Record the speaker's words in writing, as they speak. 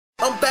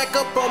I'm back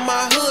up on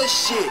my hood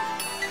shit.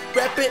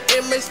 Rapping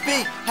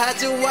MSB,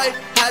 hide your wife,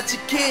 hide your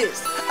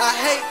kids. I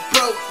hate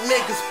broke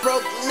niggas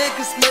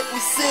make me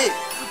sick.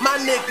 My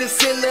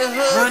niggas in the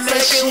hood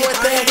making what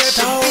they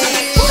rapping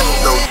big.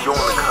 So you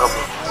on the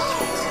cover.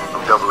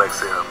 I'm double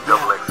XL.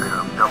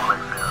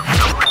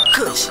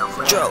 Kush,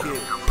 Dro,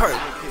 Perk,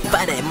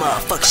 buy that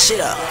motherfucker shit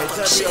up.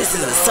 This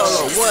is a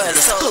solo world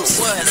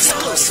exclusive.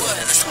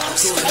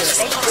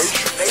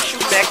 They shoot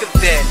back a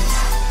bit.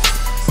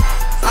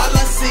 All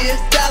I see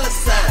is dollar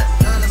signs.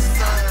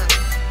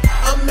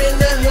 I'm in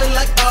the hood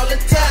like all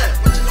the time.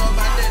 What you know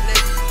about that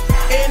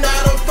nigga? And I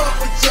don't fuck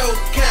with your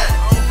kind.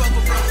 I don't fuck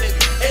with broke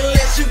niggas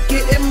unless you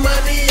getting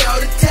money all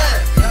the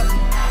time.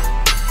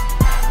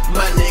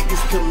 My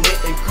niggas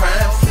committing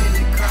crimes,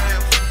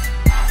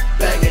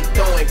 banging,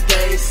 throwing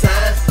gang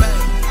signs.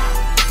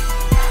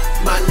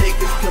 My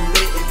niggas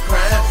committing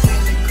crimes,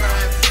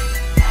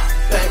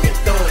 banging,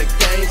 throwing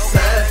gang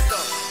signs.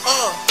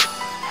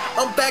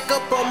 I'm back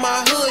up on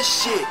my hood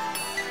shit.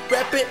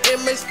 Rapping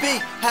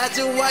MSB, hide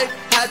your wife,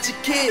 hide your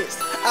kids.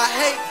 I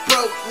hate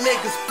broke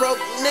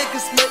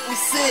niggas make me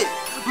sick.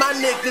 My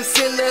niggas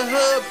in the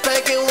hood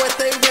banging what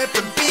they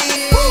rapping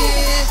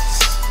bitch.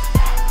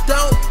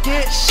 Don't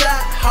get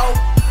shot, ho.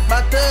 My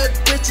thug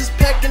bitches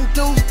packing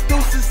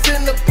deuces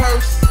in the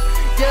purse.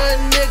 Young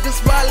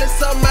niggas wildin',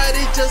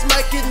 somebody just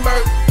might get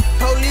murked.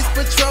 Police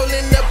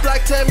patrolling the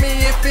block, tell me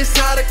if it's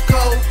hot or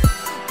cold.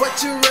 What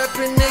you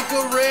rapping,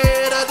 nigga,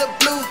 red or the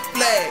blue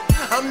flag?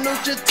 I'm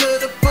neutral to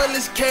the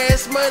fullest,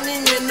 cash money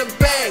in the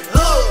bag.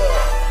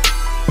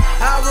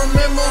 I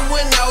remember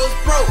when I was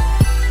broke.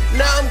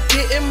 Now I'm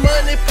getting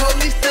money,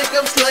 police think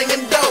I'm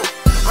slanging dope.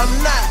 I'm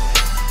not.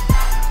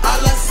 All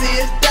I see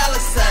is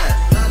dollar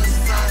signs.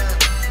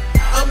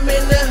 I'm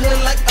in the hood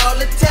like all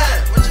the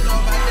time. What you know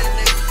about that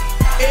nigga?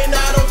 And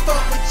I don't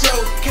fuck with your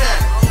kind.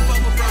 I don't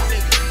fuck with broke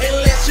niggas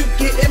unless you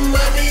getting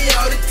money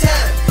all the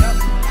time.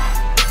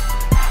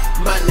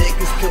 My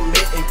niggas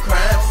committing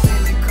crimes,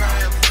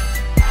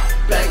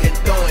 banging,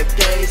 throwing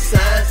gang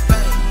signs.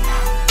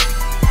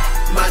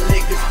 My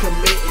niggas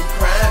committing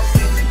crimes.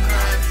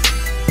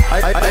 Are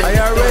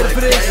y'all ready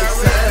for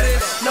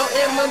this? No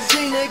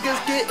MMG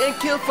niggas getting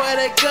killed for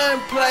that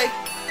gunplay.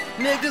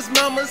 Niggas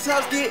mama's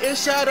house getting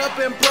shot up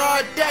in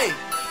broad day.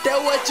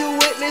 That what you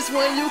witness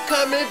when you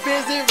come and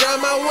visit round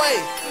my way.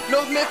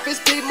 North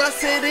Memphis be my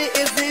city,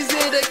 it's easy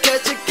to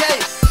catch a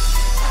case.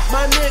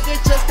 My nigga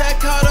just got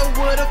caught up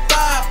with a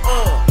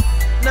firearm.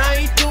 Now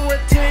he doing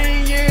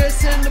 10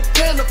 years in the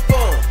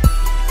penitentiary.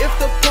 If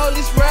the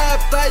police ride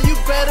by, you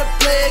better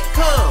play it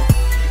calm.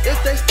 If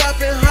they stop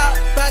and hop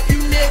back, you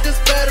niggas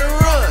better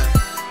run.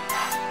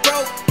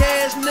 Broke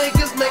ass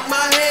niggas make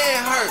my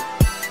head hurt.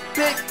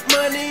 Big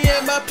money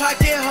in my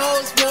pocket,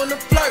 hoes wanna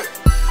flirt.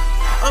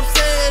 I'm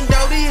saying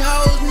though, these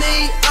hoes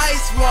need